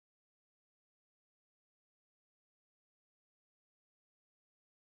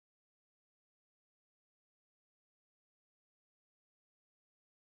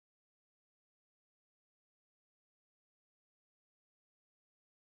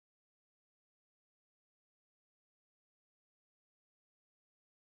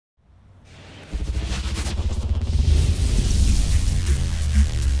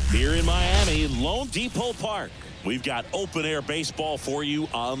Miami Lone Depot Park. We've got open-air baseball for you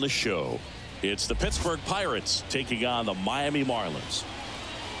on the show. It's the Pittsburgh Pirates taking on the Miami Marlins.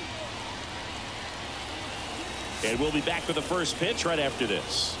 And we'll be back with the first pitch right after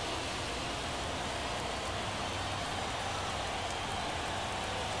this.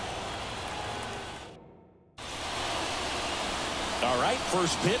 All right,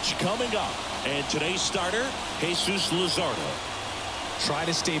 first pitch coming up. And today's starter, Jesus Luzardo. Try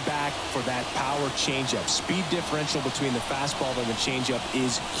to stay back for that power changeup. Speed differential between the fastball and the changeup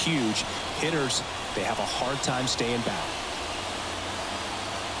is huge. Hitters, they have a hard time staying back.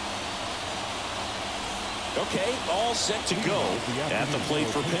 Okay, all set to go. At the plate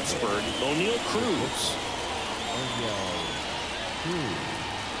for Pittsburgh, O'Neal Cruz.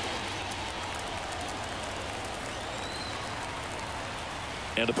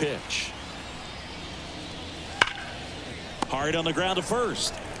 And a pitch. Hard on the ground to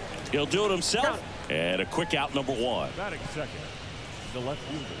first. He'll do it himself. And a quick out, number one.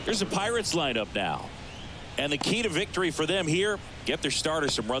 There's the Pirates lineup now. And the key to victory for them here, get their starter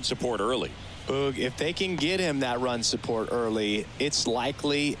some run support early. Boog, if they can get him that run support early, it's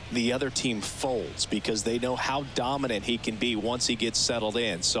likely the other team folds because they know how dominant he can be once he gets settled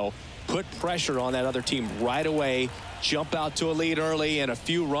in. So put pressure on that other team right away. Jump out to a lead early, and a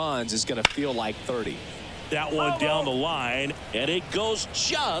few runs is going to feel like 30. That one down the line, and it goes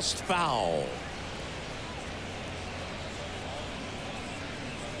just foul.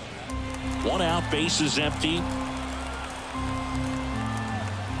 One out, bases empty.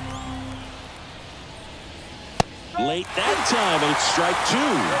 Late that time, and it's strike two.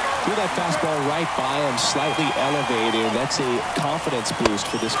 Threw that fastball right by him, slightly elevated. That's a confidence boost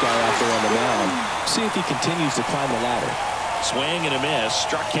for this guy out there on the mound. See if he continues to climb the ladder. Swing and a miss,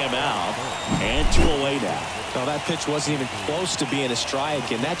 struck him out, and 2 away now. Now that pitch wasn't even close to being a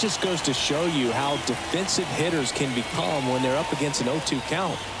strike, and that just goes to show you how defensive hitters can become when they're up against an 0-2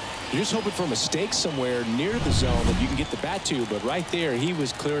 count. You're just hoping for a mistake somewhere near the zone that you can get the bat to, but right there he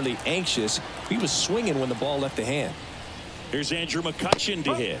was clearly anxious. He was swinging when the ball left the hand. Here's Andrew McCutchen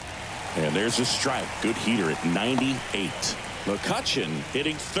to hit, and there's a strike. Good heater at 98. McCutchen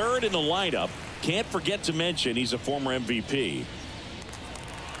hitting third in the lineup. Can't forget to mention he's a former MVP.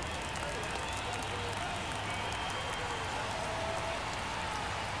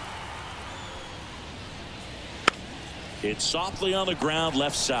 It's softly on the ground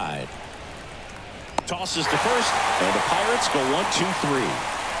left side. Tosses to first, and the Pirates go 1-2-3.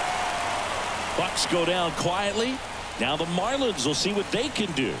 Bucks go down quietly. Now the Marlins will see what they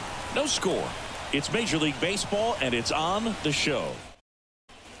can do. No score. It's Major League Baseball, and it's on the show.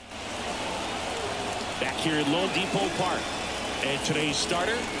 Back here at Lone Depot Park. And today's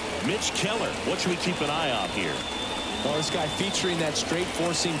starter, Mitch Keller. What should we keep an eye on here? Well, this guy featuring that straight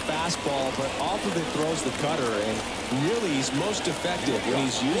four-seam fastball, but off of it throws the cutter, and really he's most effective when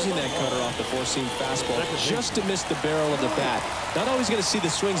he's using that cutter off the four-seam fastball just to miss the barrel of the bat. Not always going to see the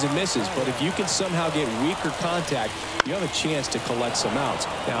swings and misses, but if you can somehow get weaker contact, you have a chance to collect some outs.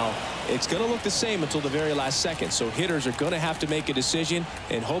 Now, it's going to look the same until the very last second, so hitters are going to have to make a decision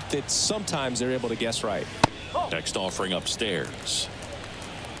and hope that sometimes they're able to guess right. Next offering upstairs.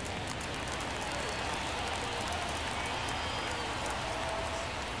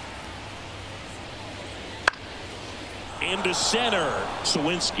 Into center.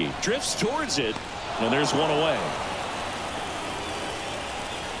 Sawinski drifts towards it, and there's one away.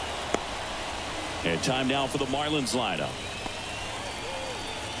 And time now for the Marlins lineup.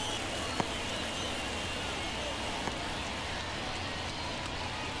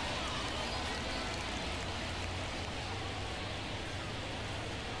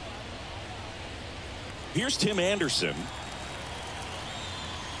 Here's Tim Anderson.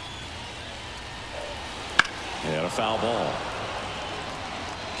 And a foul ball.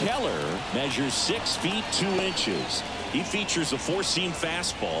 Keller measures 6 feet 2 inches. He features a four-seam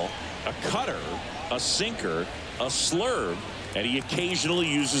fastball, a cutter, a sinker, a slurve, and he occasionally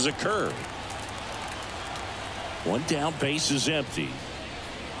uses a curve. One down, base is empty.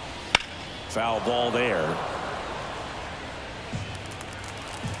 Foul ball there.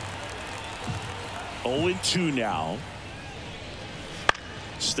 0-2 now.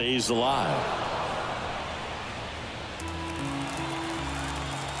 Stays alive.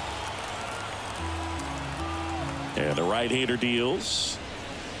 And the right-hander deals.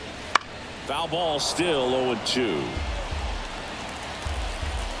 Foul ball, still 0-2.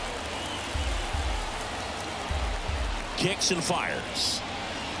 Kicks and fires.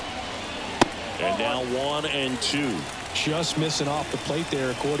 And now 1-2. Just missing off the plate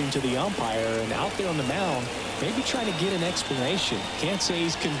there, according to the umpire, and out there on the mound, maybe trying to get an explanation. Can't say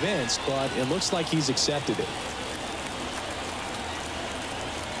he's convinced, but it looks like he's accepted it.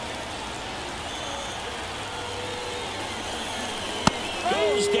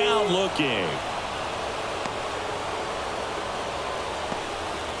 Goes down looking.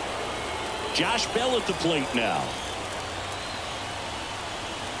 Josh Bell at the plate now.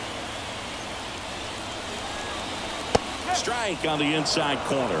 Strike on the inside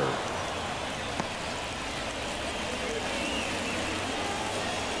corner.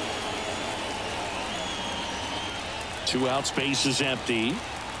 Two outs, base is empty.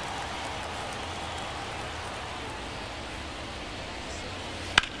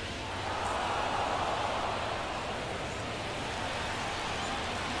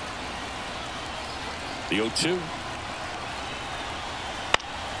 The 0-2.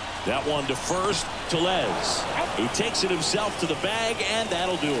 That one to first. Tellez. He takes it himself to the bag, and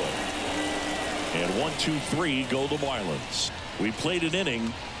that'll do it. And 1-2-3 go the Marlins. We played an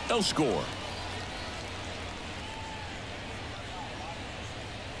inning, no score.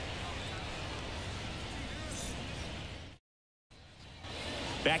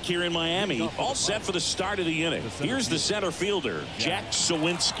 Back here in Miami, all set for the start of the inning. Here's the center fielder, Jack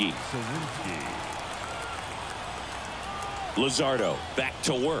Sawinski. Luzardo back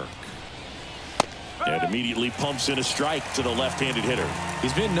to work. And immediately pumps in a strike to the left-handed hitter.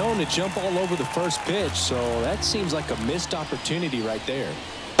 He's been known to jump all over the first pitch, so that seems like a missed opportunity right there.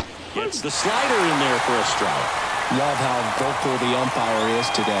 Gets the slider in there for a strike. Love how vocal the umpire is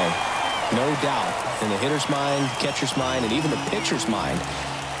today. No doubt in the hitter's mind, catcher's mind, and even the pitcher's mind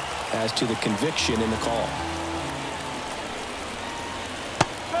as to the conviction in the call.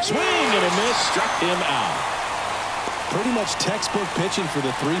 Swing and a miss, struck him out. Pretty much textbook pitching for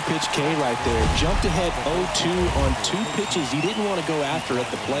the 3-pitch K right there. Jumped ahead 0-2 on 2 pitches he didn't want to go after at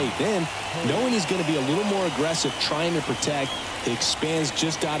the plate. Then, knowing he's going to be a little more aggressive, trying to protect, he expands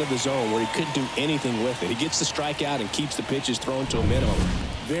just out of the zone where he couldn't do anything with it. He gets the strikeout and keeps the pitches thrown to a minimum.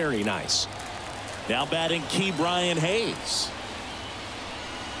 Very nice. Now batting Key Brian Hayes.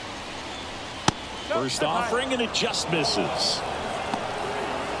 First offering, and it just misses.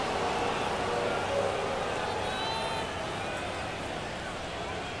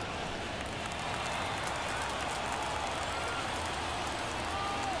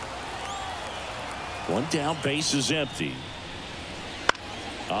 One down, base is empty.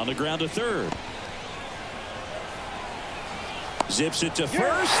 On the ground to third. Zips it to first.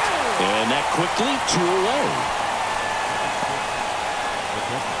 And that quickly 2 away.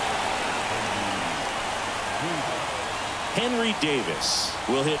 Henry Davis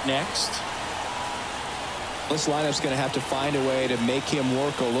will hit next. This lineup's going to have to find a way to make him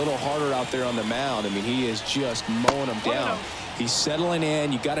work a little harder out there on the mound. I mean, he is just mowing them down. He's settling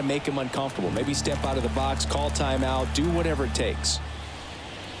in. You got to make him uncomfortable. Maybe step out of the box, call timeout, do whatever it takes.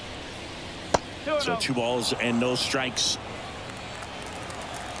 So 2 balls and no strikes.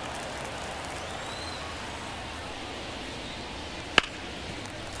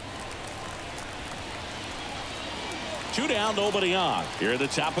 Two down, nobody on. Here at the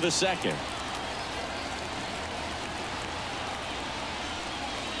top of the second.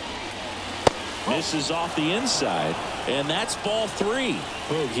 Misses off the inside, and that's ball 3.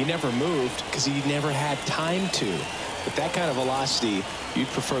 Boog, he never moved because he never had time to. With that kind of velocity, you'd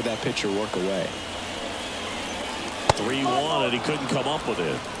prefer that pitcher work away. 3-1, and he couldn't come up with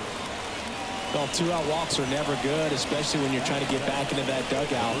it. Well, 2-out walks are never good, especially when you're trying to get back into that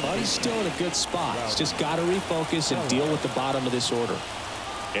dugout. But he's still in a good spot. He's just got to refocus and deal with the bottom of this order.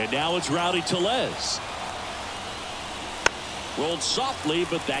 And now it's Rowdy Tellez. Rolled softly,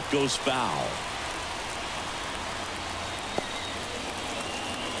 but that goes foul.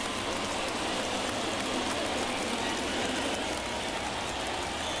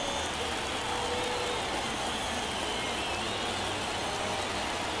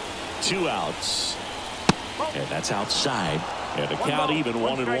 Two outs. And that's outside. And the count even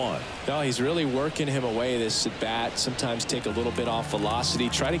 1-1. No, he's really working him away this at bat. Sometimes take a little bit off velocity.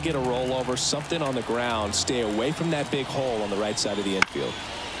 Try to get a rollover, something on the ground. Stay away from that big hole on the right side of the infield.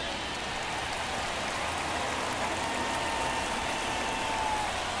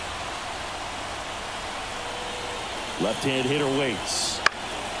 Left-hand hitter waits.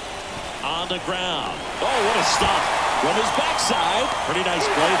 On the ground. Oh, what a stop. From his backside. Pretty nice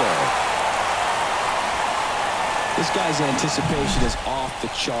play there. This guy's anticipation is off the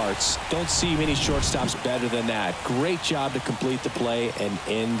charts. Don't see many shortstops better than that. Great job to complete the play and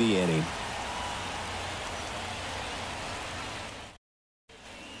end the inning.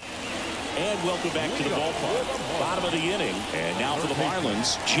 And welcome back to the ballpark. Bottom of the inning. And now for the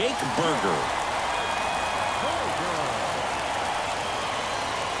Marlins, Jake Berger.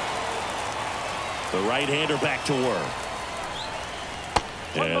 The right-hander back to work.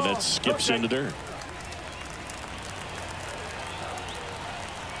 And that skips in the dirt.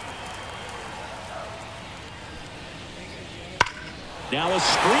 Now a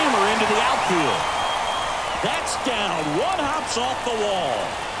screamer into the outfield. That's down. One hops off the wall.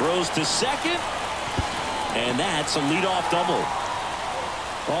 Throws to second. And that's a leadoff double.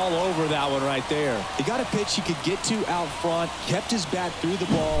 All over that one right there. He got a pitch he could get to out front, kept his bat through the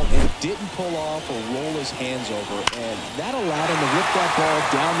ball, and didn't pull off or roll his hands over. And that allowed him to rip that ball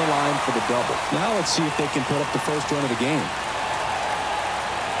down the line for the double. Now let's see if they can put up the first run of the game.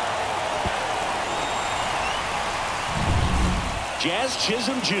 Jazz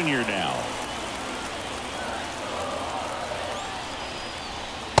Chisholm Jr. now.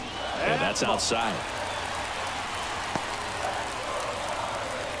 And that's outside.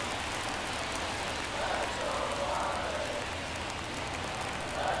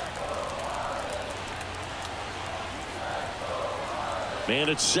 Man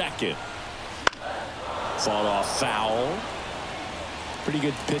at second. Fought off foul. Pretty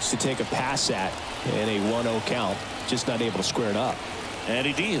good pitch to take a pass at in a 1-0 count. Just not able to square it up. And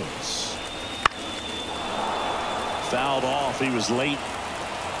he deals. Fouled off. He was late.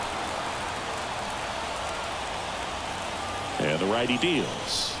 And the righty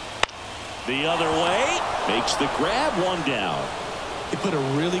deals. The other way. Makes the grab. One down. He put a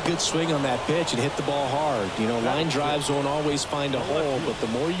really good swing on that pitch and hit the ball hard. You know, line drives won't always find a hole, but the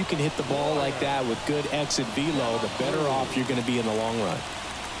more you can hit the ball like that with good exit velo, the better off you're going to be in the long run.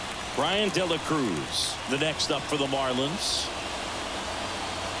 Brian De La Cruz, the next up for the Marlins.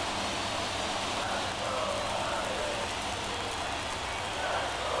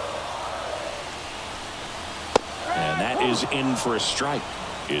 And that is in for a strike.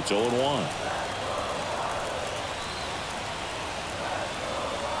 It's 0-1.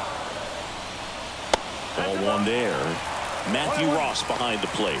 Ball one there. Matthew Ross behind the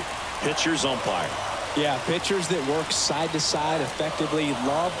plate. Pitcher's umpire. Yeah, pitchers that work side to side effectively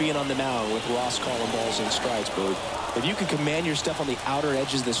love being on the mound with Ross calling balls and strikes. But if you can command your stuff on the outer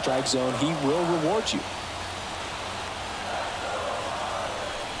edges of the strike zone, he will reward you.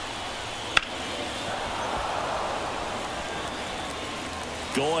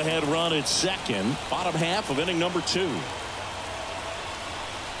 Go-ahead run at second. Bottom half of inning number 2.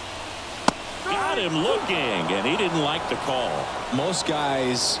 Got him looking, and he didn't like the call. Most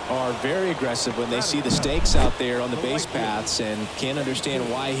guys are very aggressive when they see the stakes out there on the base paths and can't understand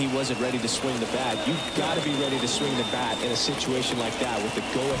why he wasn't ready to swing the bat. You've got to be ready to swing the bat in a situation like that with the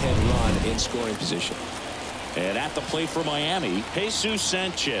go-ahead run in scoring position. And at the plate for Miami, Jesus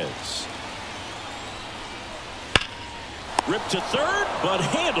Sanchez. Ripped to third, but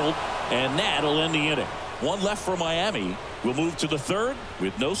handled, and that'll end the inning. One left for Miami. We'll move to the third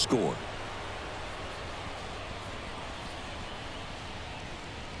with no score.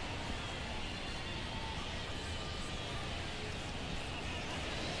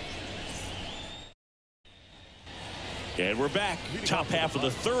 And we're back. Top half of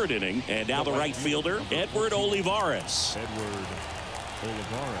the third inning. And now the right fielder, Edward Olivares.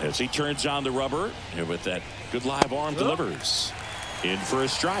 As he turns on the rubber, and with that good live arm delivers. In for a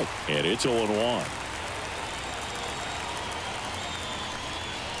strike. And it's 0-1.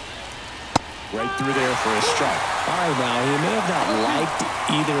 Right through there for a strike. All right, now, he may have not liked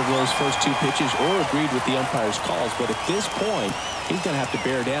either of those first 2 pitches or agreed with the umpire's calls, but at this point, he's going to have to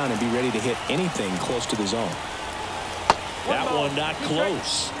bear down and be ready to hit anything close to the zone. That one not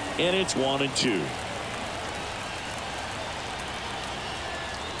close. And it's 1-2.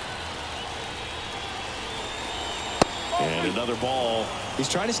 And another ball. He's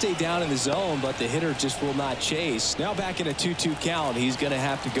trying to stay down in the zone, but the hitter just will not chase. Now back in a 2-2 count, he's going to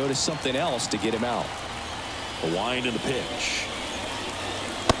have to go to something else to get him out. A wind in the pitch.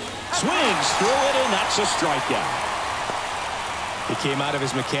 Swings through it, and that's a strikeout. He came out of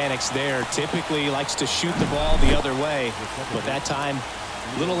his mechanics there. Typically likes to shoot the ball the other way, but that time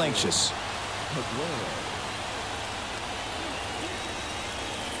a little anxious.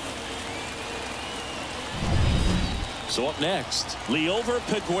 So up next, Liover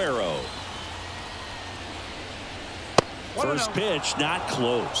Peguero. First pitch not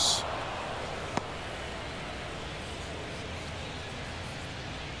close.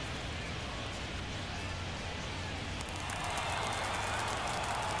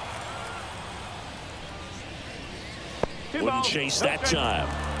 Wouldn't chase that time.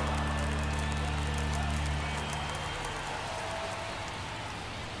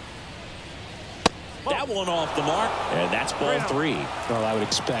 That one off the mark, and that's ball 3. Well, I would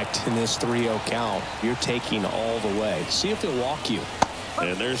expect in this 3-0 count, you're taking all the way. See if they'll walk you.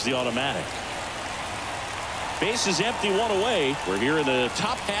 And there's the automatic. Base is empty, 1 away. We're here in the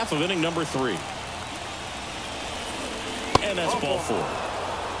top half of inning number 3. And that's ball 4.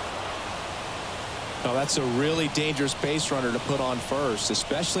 Well, that's a really dangerous base runner to put on first,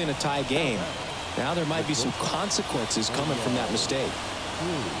 especially in a tie game. Now there might be some consequences coming from that mistake.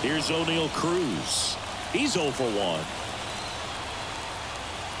 Here's O'Neal Cruz. He's 0 for 1.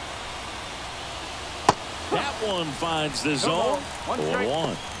 That one finds the zone.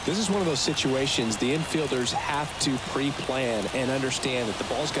 0-1. This is one of those situations the infielders have to pre-plan and understand that the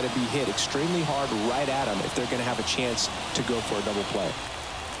ball's got to be hit extremely hard right at them if they're going to have a chance to go for a double play.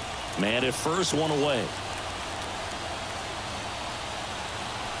 Man at first, 1 away.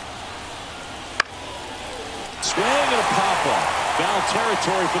 Swing and a pop-up. Foul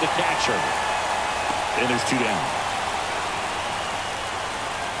territory for the catcher. And there's 2 down.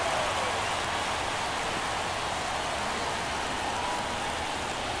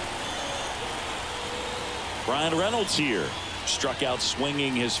 Brian Reynolds here. Struck out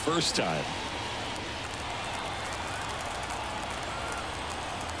swinging his first time.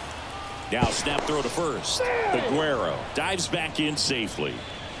 Now snap throw to first. Aguero dives back in safely.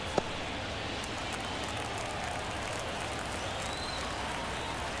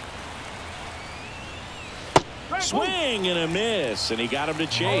 Swing and a miss, and he got him to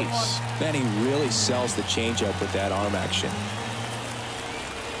chase. Man, he really sells the changeup with that arm action.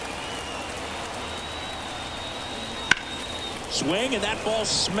 Swing, and that ball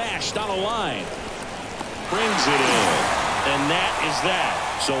smashed on a line. Brings it in, and that is that.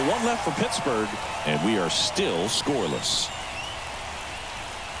 So 1 left for Pittsburgh, and we are still scoreless.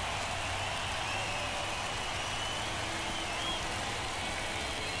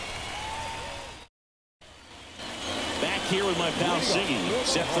 Here with my pal Siggy,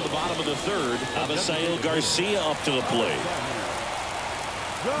 set for the bottom of the 3rd. Abisail Garcia up to the plate.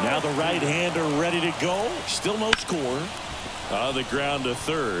 Now the right-hander ready to go. Still no score. On the ground to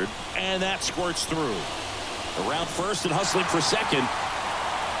 3rd, and that squirts through. Around first and hustling for 2nd,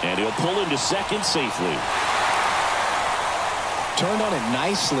 and he'll pull into 2nd safely. Turned on it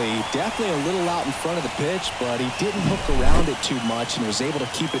nicely. Definitely a little out in front of the pitch, but he didn't hook around it too much and was able to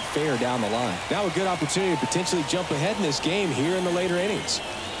keep it fair down the line. Now a good opportunity to potentially jump ahead in this game here in the later innings.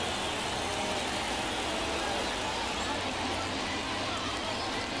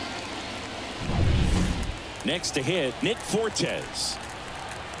 Next to hit, Nick Fortes.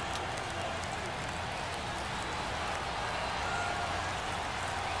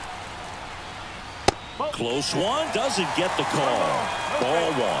 Close one, doesn't get the call.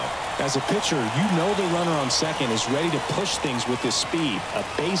 Ball 1. As a pitcher, you know the runner on 2nd is ready to push things with his speed. A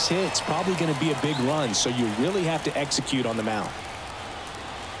base hit's probably going to be a big run, so you really have to execute on the mound.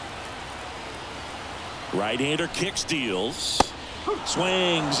 Right-hander kick steals.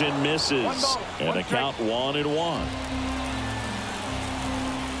 Swings and misses. And a count 1-1.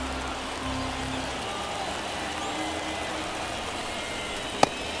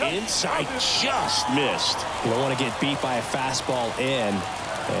 Inside, just missed. You don't want to get beat by a fastball in,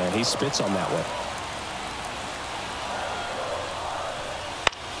 and he spits on that one.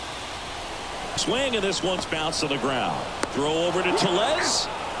 Swing, and this one's bounced on the ground. Throw over to Tellez.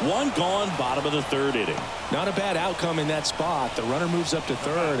 1 gone, bottom of the 3rd inning. Not a bad outcome in that spot. The runner moves up to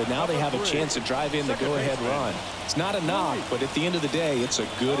 3rd, and now they have a chance to drive in the go-ahead run. It's not a knock, but at the end of the day, it's a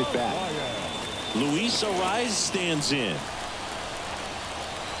good at-bat. Luis Arraez stands in.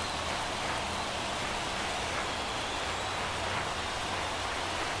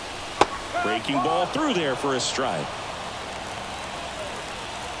 Breaking ball through there for a strike.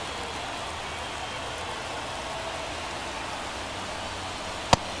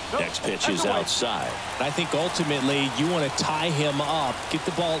 Next pitch is outside. I think ultimately you want to tie him up, get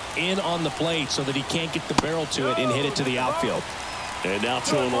the ball in on the plate so that he can't get the barrel to it and hit it to the outfield. And now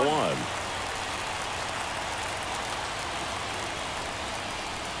 2-1.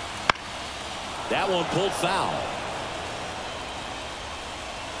 That one pulled foul.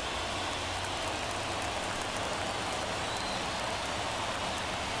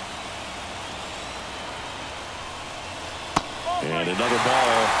 And another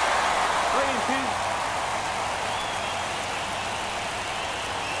ball.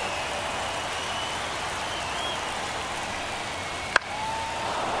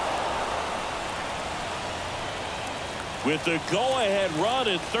 With the go-ahead run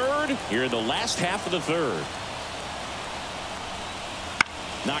at 3rd here in the last half of the 3rd.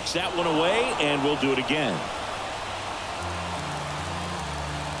 Knocks that one away, and we'll do it again.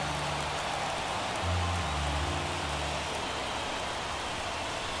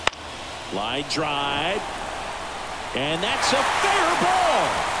 Line drive. And that's a fair ball.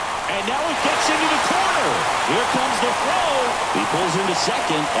 And now it gets into the corner. Here comes the throw. He pulls into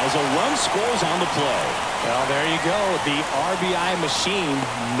second as a run scores on the play. Well, there you go. The RBI machine.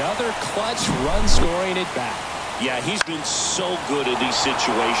 Another clutch run scoring it back. Yeah, he's been so good in these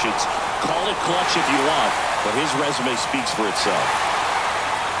situations. Call it clutch if you want, but his resume speaks for itself.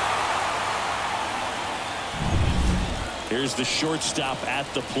 Here's the shortstop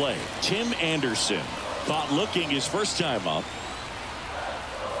at the plate. Tim Anderson. Caught looking his first time up.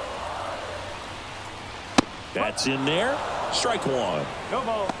 That's in there. Strike one. No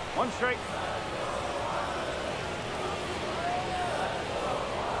ball. One strike.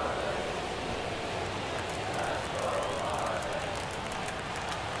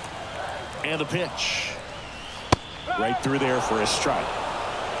 And the pitch. Right through there for a strike.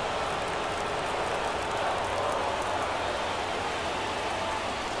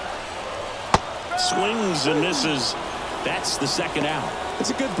 Swings and misses. That's the second out. It's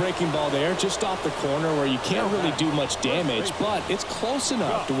a good breaking ball there, just off the corner where you can't really do much damage, but it's close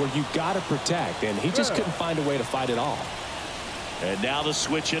enough to where you got to protect, and he just couldn't find a way to fight it off. And now the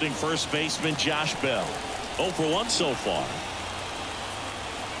switch hitting first baseman Josh Bell. 0 for 1 so far.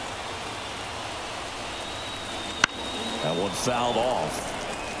 That one fouled off.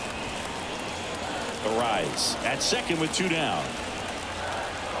 Arise at second with 2 down.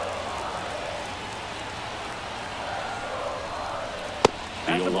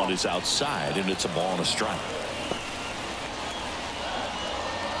 The 0-1 is outside, and it's a ball and a strike.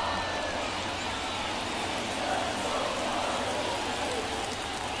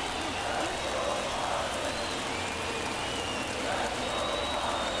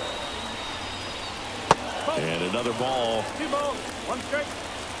 And another ball. 2 balls. 1 strike.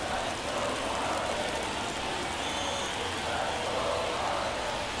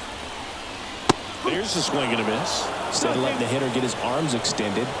 There's the swing and a miss. Instead of letting the hitter get his arms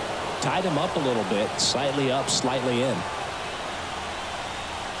extended, tied him up a little bit, slightly up, slightly in.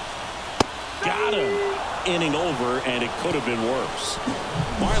 Got him. Inning over, and it could have been worse.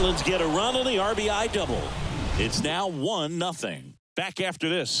 Marlins get a run on the RBI double. It's now 1-0. Back after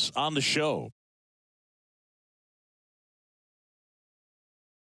this on the show.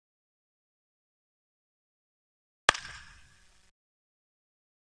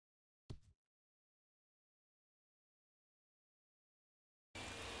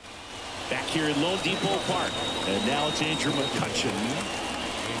 Back here in Lone Depot Park. And now it's Andrew McCutchen.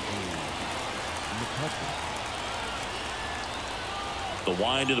 The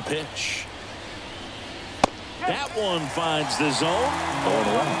wind of the pitch. That one finds the zone. Going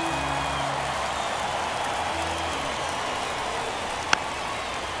away.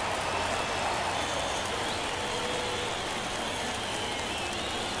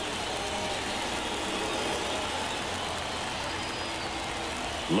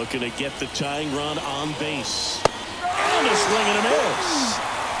 Looking to get the tying run on base. And a swing and a miss.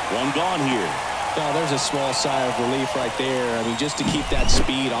 One gone here. Oh, there's a small sigh of relief right there. I mean, just to keep that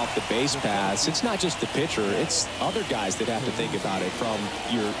speed off the base paths. It's not just the pitcher. It's other guys that have to think about it. From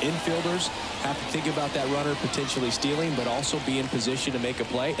your infielders have to think about that runner potentially stealing, but also be in position to make a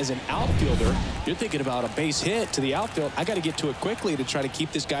play. As an outfielder, you're thinking about a base hit to the outfield. I got to get to it quickly to try to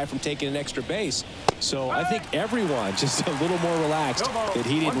keep this guy from taking an extra base. So I think everyone just a little more relaxed that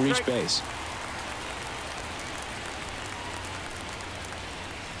he didn't reach base.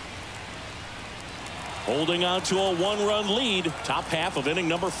 Holding on to a 1-run lead. Top half of inning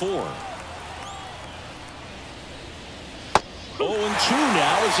number 4. 0-2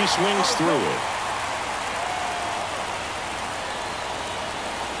 now as he swings through it.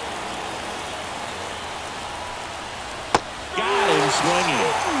 Got him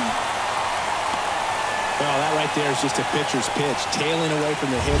swinging. Well, that right there is just a pitcher's pitch. Tailing away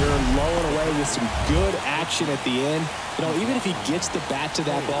from the hitter, lowing away with some good action at the end. You know, even if he gets the bat to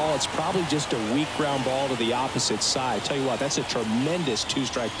that ball, it's probably just a weak ground ball to the opposite side. Tell you what, that's a tremendous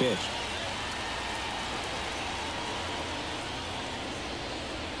 2-strike pitch.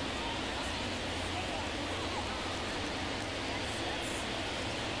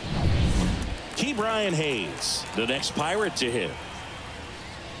 Key Brian Hayes, the next Pirate to hit.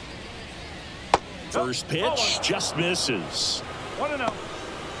 First pitch just misses. 1-0.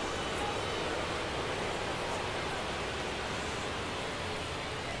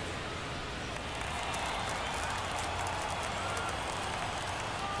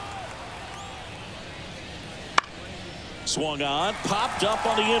 Swung on, popped up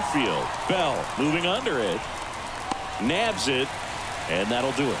on the infield. Bell moving under it. Nabs it, and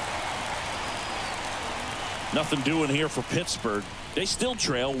that'll do it. Nothing doing here for Pittsburgh. They still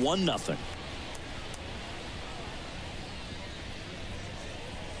trail 1-0.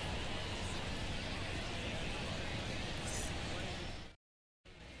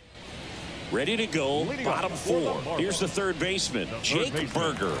 Ready to go, bottom 4. Here's the third baseman, Jake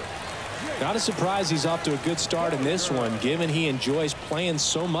Berger. Not a surprise he's off to a good start in this one, given he enjoys playing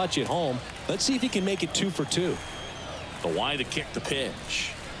so much at home. Let's see if he can make it 2 for 2. The wind to kick the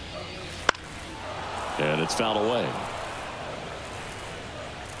pitch. And it's fouled away.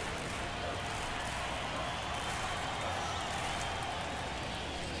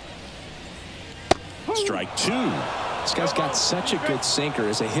 Strike 2. This guy's got such a good sinker.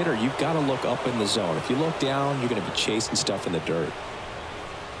 As a hitter, you've got to look up in the zone. If you look down, you're going to be chasing stuff in the dirt.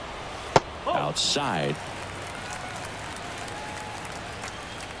 Outside.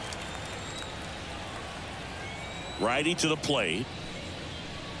 Righty to the plate.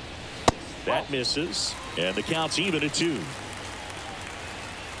 That misses. And the count's even at 2.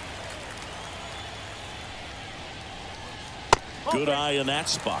 Good eye in that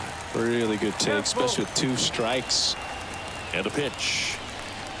spot. Really good take, especially with 2 strikes. And a pitch.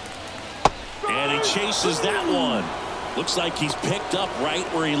 And he chases that one. Looks like he's picked up right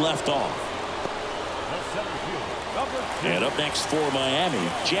where he left off. And up next for Miami,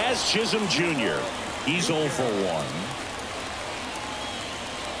 Jazz Chisholm Jr. He's 0 for 1.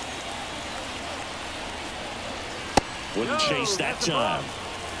 Wouldn't chase that time.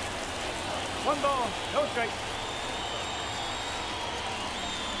 1 ball, no strike.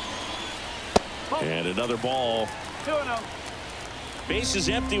 And another ball. 2-0. Base is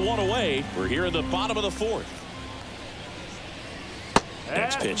empty, 1 away. We're here in the bottom of the 4th.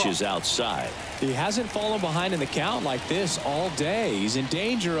 Next pitch is outside. He hasn't fallen behind in the count like this all day. He's in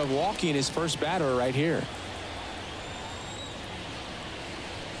danger of walking his first batter right here.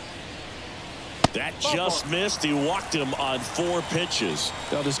 That just missed. He walked him on 4 pitches.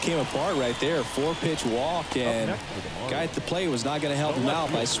 That just came apart right there. 4-pitch walk, and guy at the plate was not going to help him out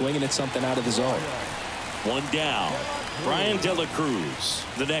by swinging at something out of the zone. 1 down. Brian De La Cruz,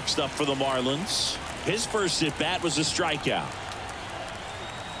 the next up for the Marlins. His first at bat was a strikeout.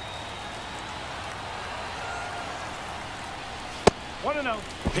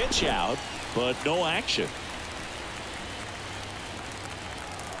 Pitch out, but no action.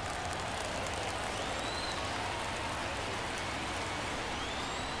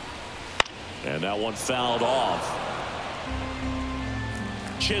 And that one fouled off.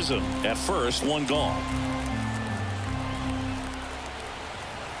 Chisholm at first, 1 gone.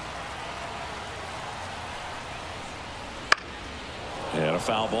 And a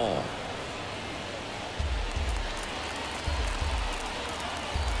foul ball.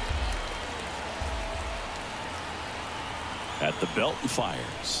 At the belt and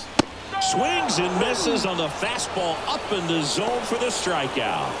fires. Swings and misses on the fastball up in the zone for the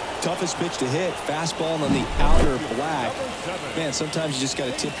strikeout. Toughest pitch to hit. Fastball on the outer black. Man, sometimes you just got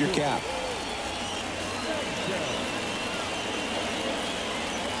to tip your cap.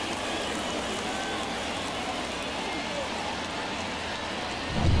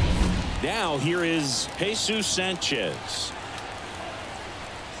 Now here is Jesus Sanchez.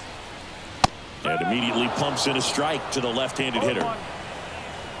 And immediately pumps in a strike to the left-handed hitter.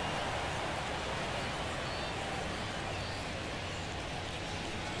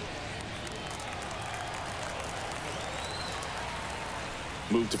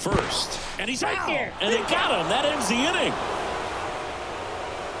 Move to first. And he's out. And they got him. That ends the inning.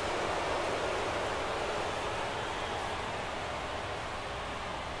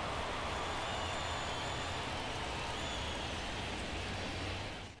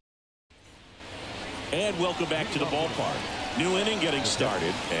 And welcome back to the ballpark. New inning getting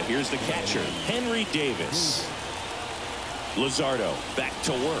started. And here's the catcher, Henry Davis. Luzardo back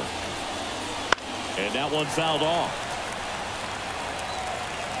to work. And that one fouled off.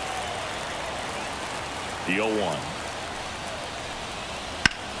 The 0-1.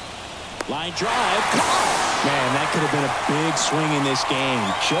 Line drive. Man, that could have been a big swing in this game.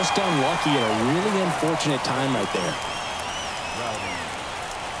 Just unlucky at a really unfortunate time right there.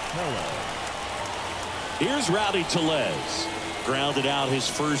 Here's Rowdy Tellez. Grounded out his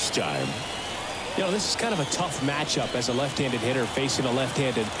first time. You know, this is kind of a tough matchup as a left-handed hitter facing a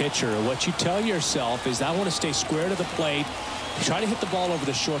left-handed pitcher. What you tell yourself is, I want to stay square to the plate, try to hit the ball over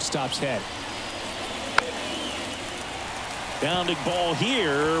the shortstop's head. Bounding ball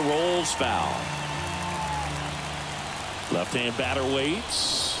here, rolls foul. Left-hand batter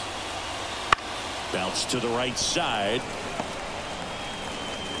waits. Bounce to the right side.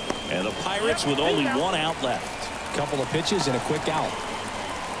 And the Pirates with only 1 out left. Couple of pitches and a quick out.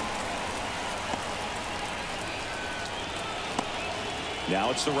 Now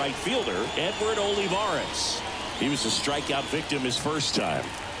it's the right fielder, Edward Olivares. He was a strikeout victim his first time.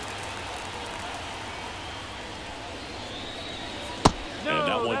 And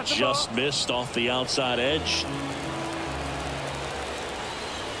that one just missed off the outside edge.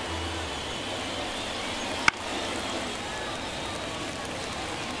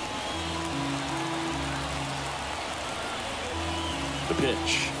 The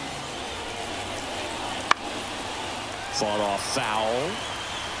pitch. Fought off foul.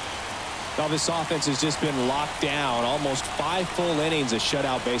 Now this offense has just been locked down. Almost 5 full innings of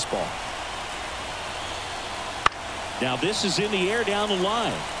shutout baseball. Now this is in the air down the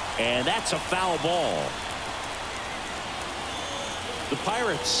line. And that's a foul ball. The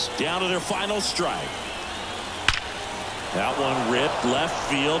Pirates down to their final strike. That one ripped left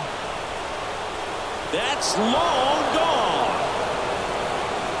field. That's long gone.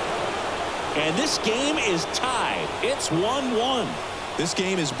 And this game is tied. It's 1-1. This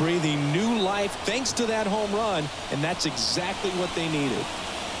game is breathing new life thanks to that home run, and that's exactly what they needed.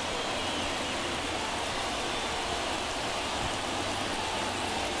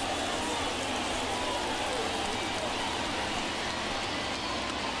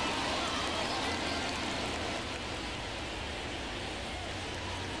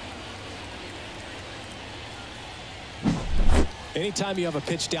 Anytime you have a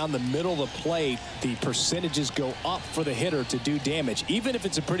pitch down the middle of the plate, the percentages go up for the hitter to do damage, even if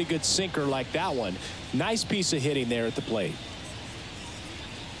it's a pretty good sinker like that one. Nice piece of hitting there at the plate.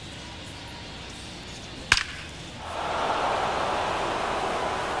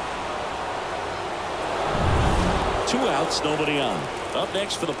 Two outs, nobody on. Up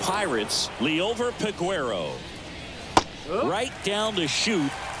next for the Pirates, Liover Peguero. Right down to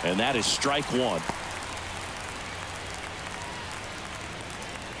shoot, and that is strike one.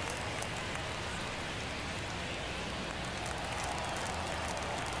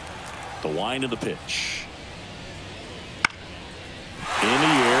 The wind of the pitch. In the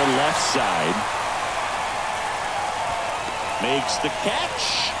air, left side. Makes the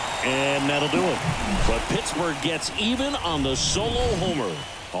catch, and that'll do it. But Pittsburgh gets even on the solo homer.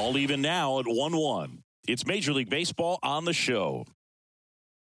 All even now at 1-1. It's Major League Baseball on the show.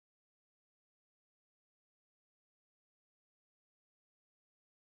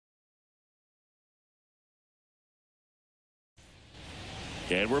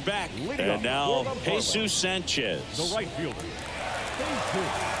 And we're back. And now Jesus Sanchez. The right fielder.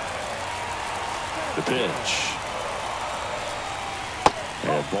 The pitch.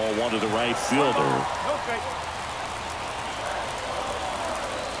 And ball one to the right fielder. Okay.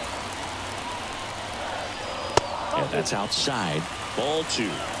 And that's outside. Ball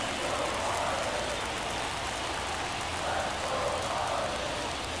two.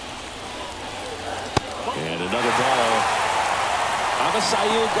 And another ball.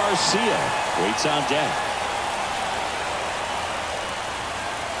 Avisail Garcia waits on deck.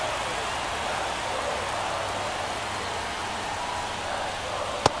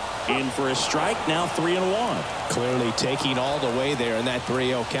 In for a strike, now 3-1. Clearly taking all the way there in that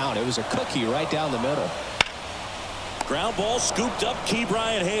 3-0 count. It was a cookie right down the middle. Ground ball scooped up.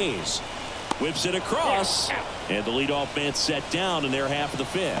 Ke'Bryan Hayes whips it across, and the leadoff man set down in their half of the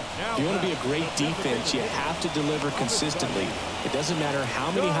fifth. If you want to be a great defense, you have to deliver consistently. It doesn't matter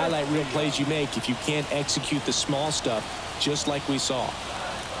how many highlight reel plays you make if you can't execute the small stuff, just like we saw.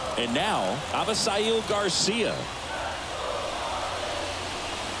 And now Avisail Garcia.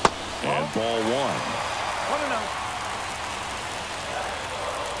 And ball one. 1-0.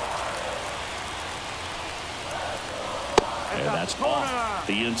 And that's off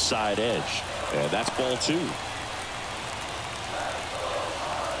the inside edge. And that's ball two.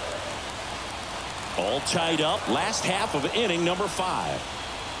 All tied up. Last half of inning number 5.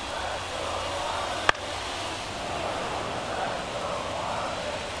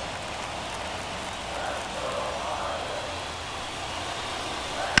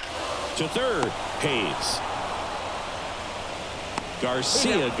 To third, Hayes.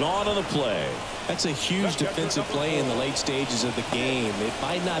 Garcia gone on the play. That's a huge defensive play in the late stages of the game. It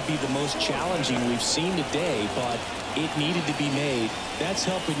might not be the most challenging we've seen today, but it needed to be made. That's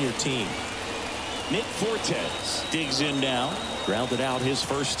helping your team. Nick Fortes digs in now. Grounded out his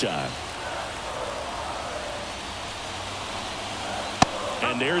first time.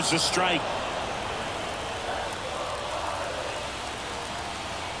 And there's the strike.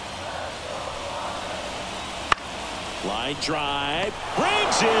 Line drive.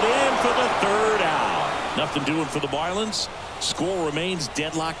 Brings it in for the third out. Nothing doing for the Marlins. Score remains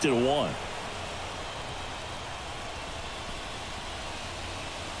deadlocked at 1.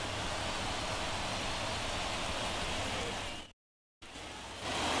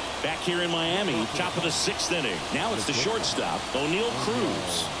 Back here in Miami, top of the 6th inning. Now it's the shortstop, O'Neal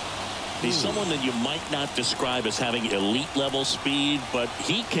Cruz. He's someone that you might not describe as having elite level speed, but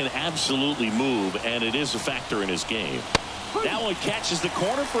he can absolutely move, and it is a factor in his game. That one catches the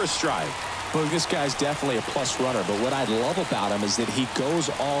corner for a strike. Well, this guy's definitely a plus runner, but what I love about him is that he goes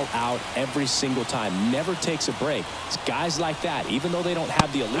all out every single time, never takes a break. It's guys like that, even though they don't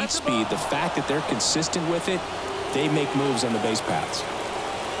have the elite speed, the fact that they're consistent with it, they make moves on the base paths.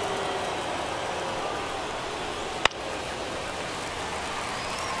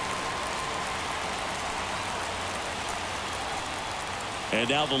 And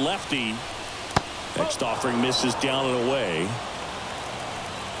now the lefty. Next offering misses down and away.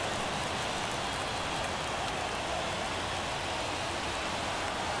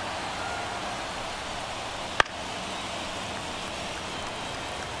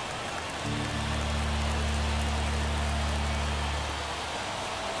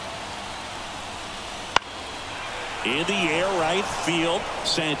 In the air, right field.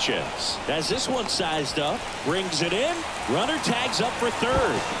 Sanchez has this one sized up, brings it in. Runner tags up for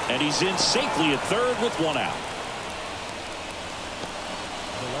third, and he's in safely at third with one out.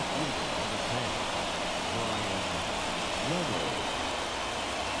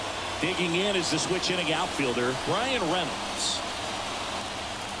 Digging in is the switch inning outfielder, Brian Reynolds.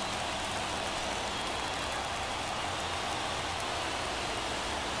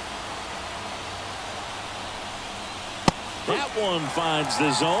 That one finds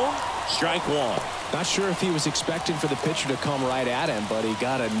the zone. Strike one. Not sure if he was expecting for the pitcher to come right at him, but he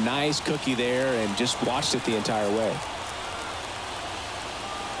got a nice cookie there and just watched it the entire way.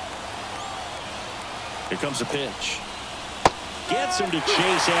 Here comes a pitch. Gets him to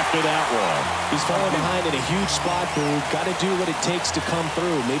chase after that one. He's falling behind in a huge spot, Boo. Got to do what it takes to come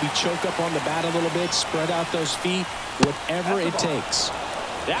through. Maybe choke up on the bat a little bit, spread out those feet, whatever it takes.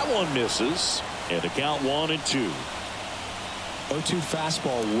 That one misses, and the count 1-2. 0-2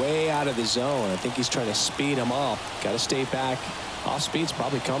 fastball way out of the zone. I think he's trying to speed him up. Got to stay back. Off speed's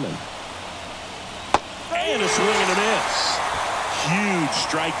probably coming. And a swing and a miss. Huge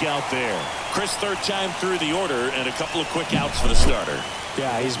strikeout there. Chris, third time through the order, and a couple of quick outs for the starter.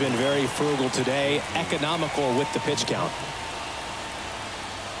 Yeah, he's been very frugal today. Economical with the pitch count.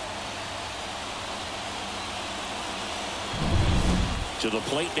 To the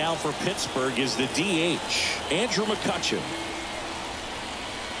plate now for Pittsburgh is the DH, Andrew McCutchen.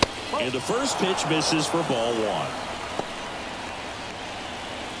 And the first pitch misses for ball one.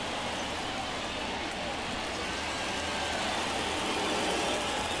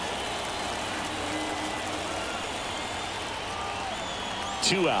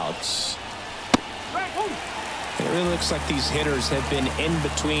 Two outs. It really looks like these hitters have been in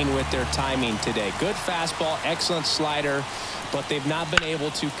between with their timing today. Good fastball, excellent slider, but they've not been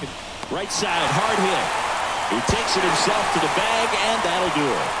able to. Right side, hard hit. He takes it himself to the bag, and that'll do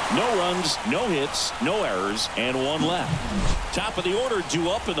it. No runs, no hits, no errors, and one left. Top of the order due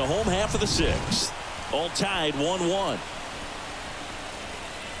up in the home half of the sixth. All tied 1-1.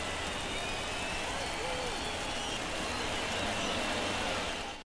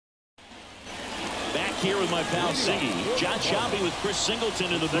 Back here with my pal Siggy. John Sciambi with Chris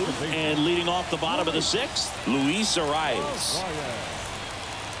Singleton in the booth, and leading off the bottom of the sixth, Luis Arias.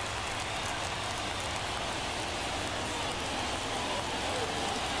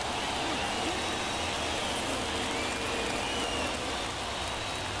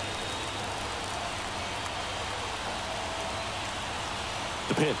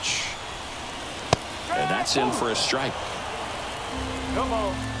 The pitch. And that's in for a strike. No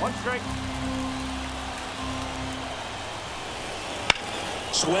ball. One strike.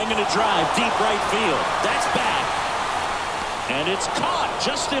 Swing and a drive, deep right field. That's back. And it's caught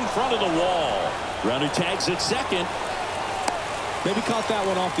just in front of the wall. Runner tags at second. Maybe caught that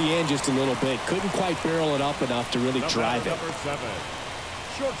one off the end just a little bit. Couldn't quite barrel it up enough to really drive it. Number 7,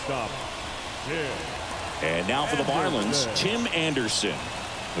 shortstop, Tim. And now for the Marlins, Tim Anderson,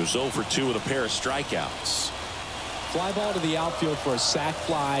 who's 0 for 2 with a pair of strikeouts. Fly ball to the outfield for a sac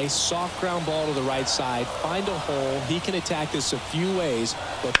fly. Soft ground ball to the right side. Find a hole. He can attack this a few ways,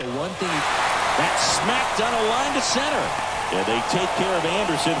 but the one thing... That's smacked on a line to center. And they take care of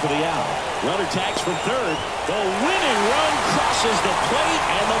Anderson for the out. Runner tags from third. The winning run crosses the plate,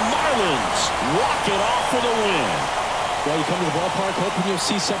 and the Marlins walk it off for the win. Well, you come to the ballpark hoping you'll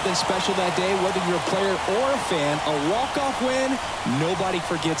see something special that day, whether you're a player or a fan. A walk-off win, nobody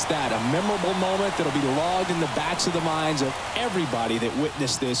forgets that. A memorable moment that'll be logged in the backs of the minds of everybody that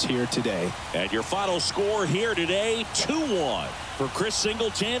witnessed this here today. And your final score here today, 2-1. For Chris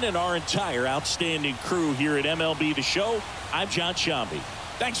Singleton and our entire outstanding crew here at MLB The Show, I'm John Sciambi.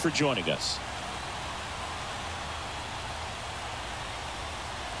 Thanks for joining us.